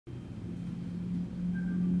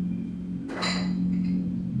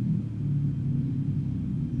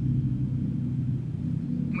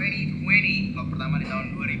2020, vlog pertama di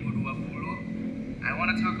tahun 2020. I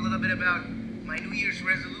want to talk a little bit about my New Year's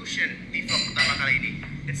resolution di vlog pertama kali ini.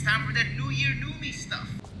 It's time for that New Year, New Me stuff.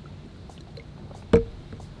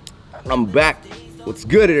 I'm back. What's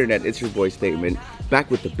good, internet? It's your boy Statement,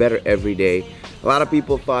 back with the Better Everyday. A lot of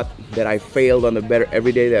people thought that I failed on the Better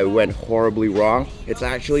Everyday, that I went horribly wrong. It's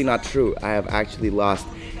actually not true. I have actually lost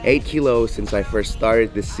 8 kilos since I first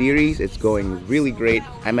started this series. It's going really great.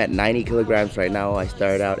 I'm at 90 kilograms right now. I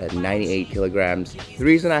started out at 98 kilograms. The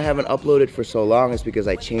reason I haven't uploaded for so long is because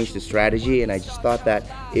I changed the strategy, and I just thought that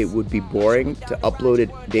it would be boring to upload it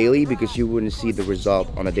daily because you wouldn't see the result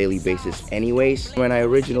on a daily basis anyways. When I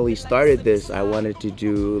originally started this, I wanted to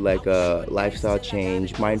do like a lifestyle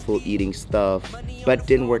change, mindful eating stuff, but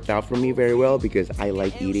didn't work out for me very well because I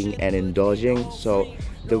like eating and indulging. So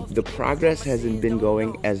the progress hasn't been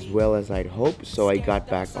going as well as I'd hoped, so I got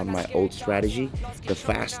back on my old strategy, the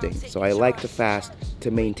fasting. So I like to fast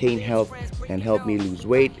to maintain health and help me lose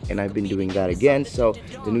weight, and I've been doing that again. So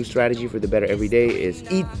the new strategy for the Better Everyday is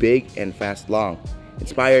eat big and fast long.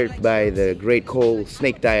 Inspired by the great Cole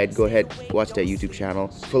Snake Diet, go ahead, watch that YouTube channel,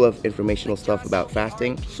 full of informational stuff about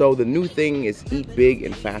fasting. So the new thing is eat big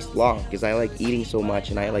and fast long, because I like eating so much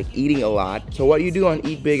and I like eating a lot. So what you do on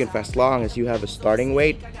eat big and fast long is you have a starting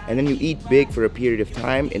weight, and then you eat big for a period of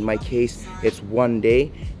time. In my case, it's 1 day,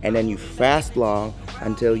 and then you fast long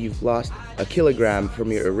until you've lost a kilogram from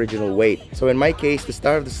your original weight. So in my case, the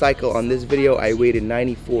start of the cycle on this video, I weighed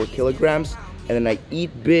 94 kilograms. And then I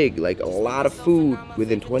eat big, like a lot of food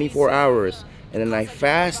within 24 hours. And then I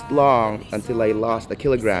fast long until I lost a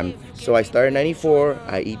kilogram. So I started 94,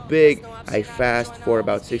 I eat big, I fast for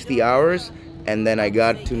about 60 hours, and then I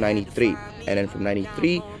got to 93. And then from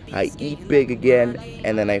 93, I eat big again,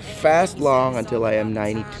 and then I fast long until I am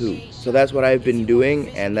 92. So that's what I've been doing,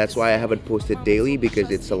 and that's why I haven't posted daily, because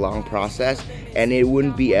it's a long process and it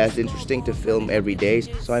wouldn't be as interesting to film every day.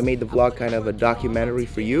 So I made the vlog kind of a documentary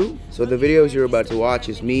for you. So the videos you're about to watch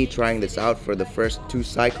is me trying this out for the first 2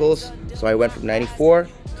 cycles. So I went from 94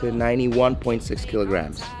 to 91.6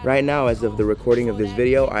 kilograms. Right now, as of the recording of this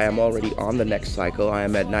video, I am already on the next cycle. I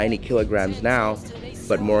am at 90 kilograms now,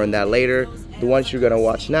 but more on that later. The ones you're gonna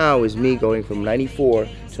watch now is me going from 94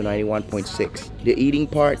 to 91.6. The eating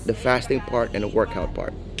part, the fasting part, and the workout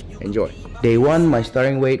part. Enjoy. Day 1, my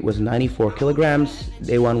starting weight was 94 kilograms.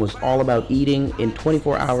 Day 1 was all about eating. In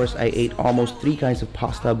 24 hours, I ate almost 3 kinds of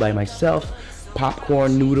pasta by myself,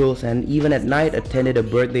 popcorn, noodles, and even at night attended a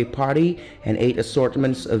birthday party and ate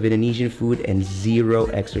assortments of Indonesian food and 0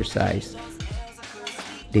 exercise.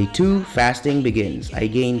 Day 2, fasting begins. I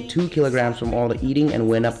gained 2 kilograms from all the eating and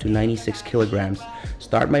went up to 96 kilograms.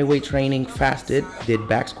 Start my weight training, fasted, did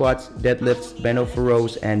back squats, deadlifts, bent over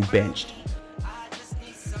rows, and benched.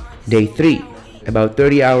 Day 3, about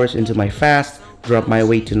 30 hours into my fast, dropped my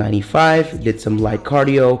weight to 95, did some light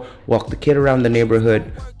cardio, walked the kid around the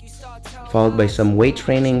neighborhood, followed by some weight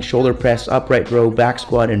training, shoulder press, upright row, back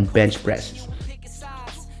squat, and bench presses.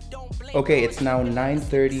 Okay, it's now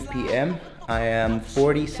 9:30 p.m. I am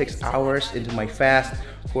 46 hours into my fast,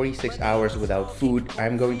 46 hours without food.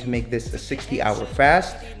 I'm going to make this a 60-hour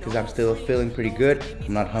fast because I'm still feeling pretty good.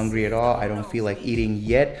 I'm not hungry at all. I don't feel like eating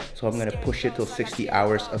yet. So I'm gonna push it till 60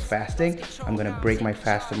 hours of fasting. I'm gonna break my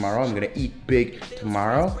fast tomorrow. I'm gonna eat big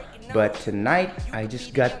tomorrow. But tonight, I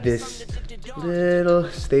just got this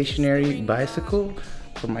little stationary bicycle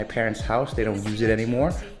from my parents' house. They don't use it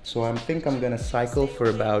anymore. So I think I'm gonna cycle for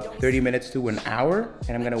about 30 minutes to an hour,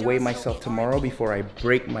 and I'm gonna weigh myself tomorrow before I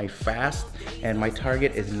break my fast, and my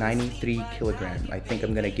target is 93 kilograms. I think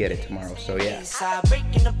I'm gonna get it tomorrow, so yeah.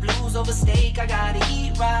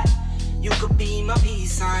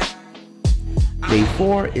 Day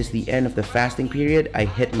 4 is the end of the fasting period. I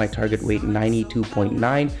hit my target weight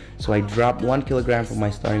 92.9, so I dropped 1 kilogram from my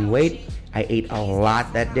starting weight. I ate a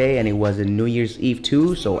lot that day, and it was a New Year's Eve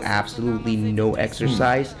too, so absolutely no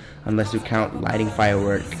exercise unless you count lighting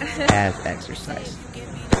fireworks as exercise.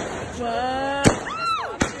 What?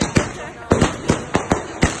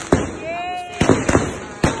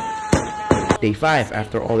 Day 5,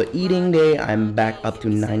 after all the eating day, I'm back up to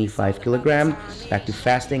 95 kilograms, back to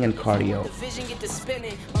fasting and cardio.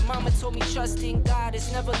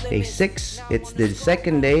 Day 6, it's the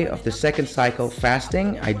second day of the second cycle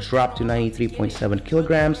fasting. I dropped to 93.7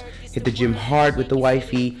 kilograms, hit the gym hard with the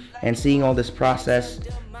wifey, and seeing all this process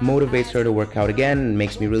motivates her to work out again and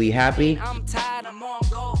makes me really happy.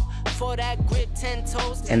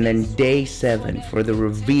 And then day 7 for the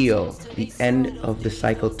reveal, the end of the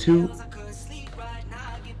cycle 2.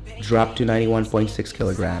 Dropped to 91.6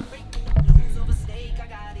 kilograms.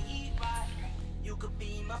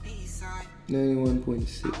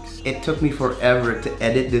 91.6. It took me forever to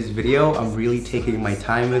edit this video. I'm really taking my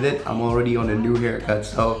time with it. I'm already on a new haircut,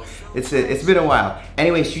 so it's been a while.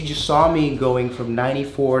 Anyways, you just saw me going from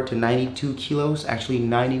 94 to 92 kilos, actually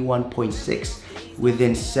 91.6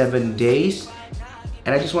 within 7 days.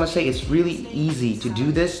 And I just want to say it's really easy to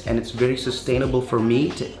do this, and it's very sustainable for me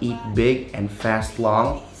to eat big and fast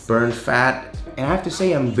long, burn fat. And I have to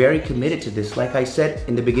say I'm very committed to this. Like I said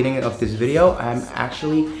in the beginning of this video, I'm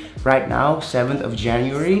actually right now, 7th of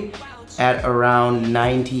January, at around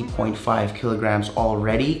 90.5 kilograms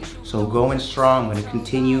already. So going strong. I'm going to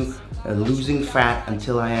continue losing fat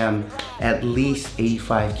until I am at least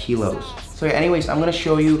 85 kilos. So yeah, anyways, I'm gonna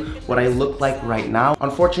show you what I look like right now.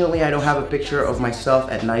 Unfortunately, I don't have a picture of myself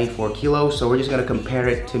at 94 kilos, so we're just gonna compare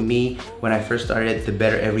it to me when I first started the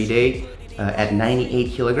Better Every Day at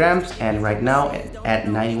 98 kilograms and right now at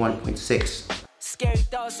 91.6. Scary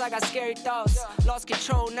thoughts, I got scary thoughts. Lost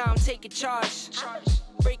control, now I'm taking charge.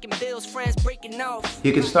 Breaking bills, friends breaking off.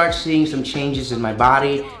 You can start seeing some changes in my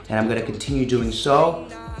body, and I'm gonna continue doing so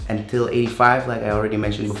until 85, like I already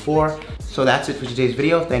mentioned before. So that's it for today's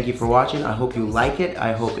video. Thank you for watching. I hope you like it.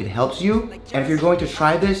 I hope it helps you. And if you're going to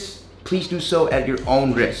try this, please do so at your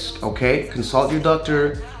own risk, okay? Consult your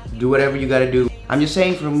doctor, do whatever you gotta do. I'm just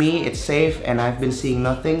saying, for me, it's safe, and I've been seeing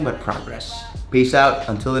nothing but progress. Peace out,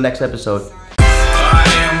 until the next episode. I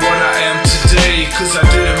am what I am today, cause I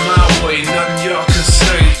did it my way, nothing y'all can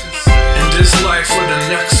say. In this life or the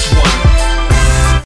next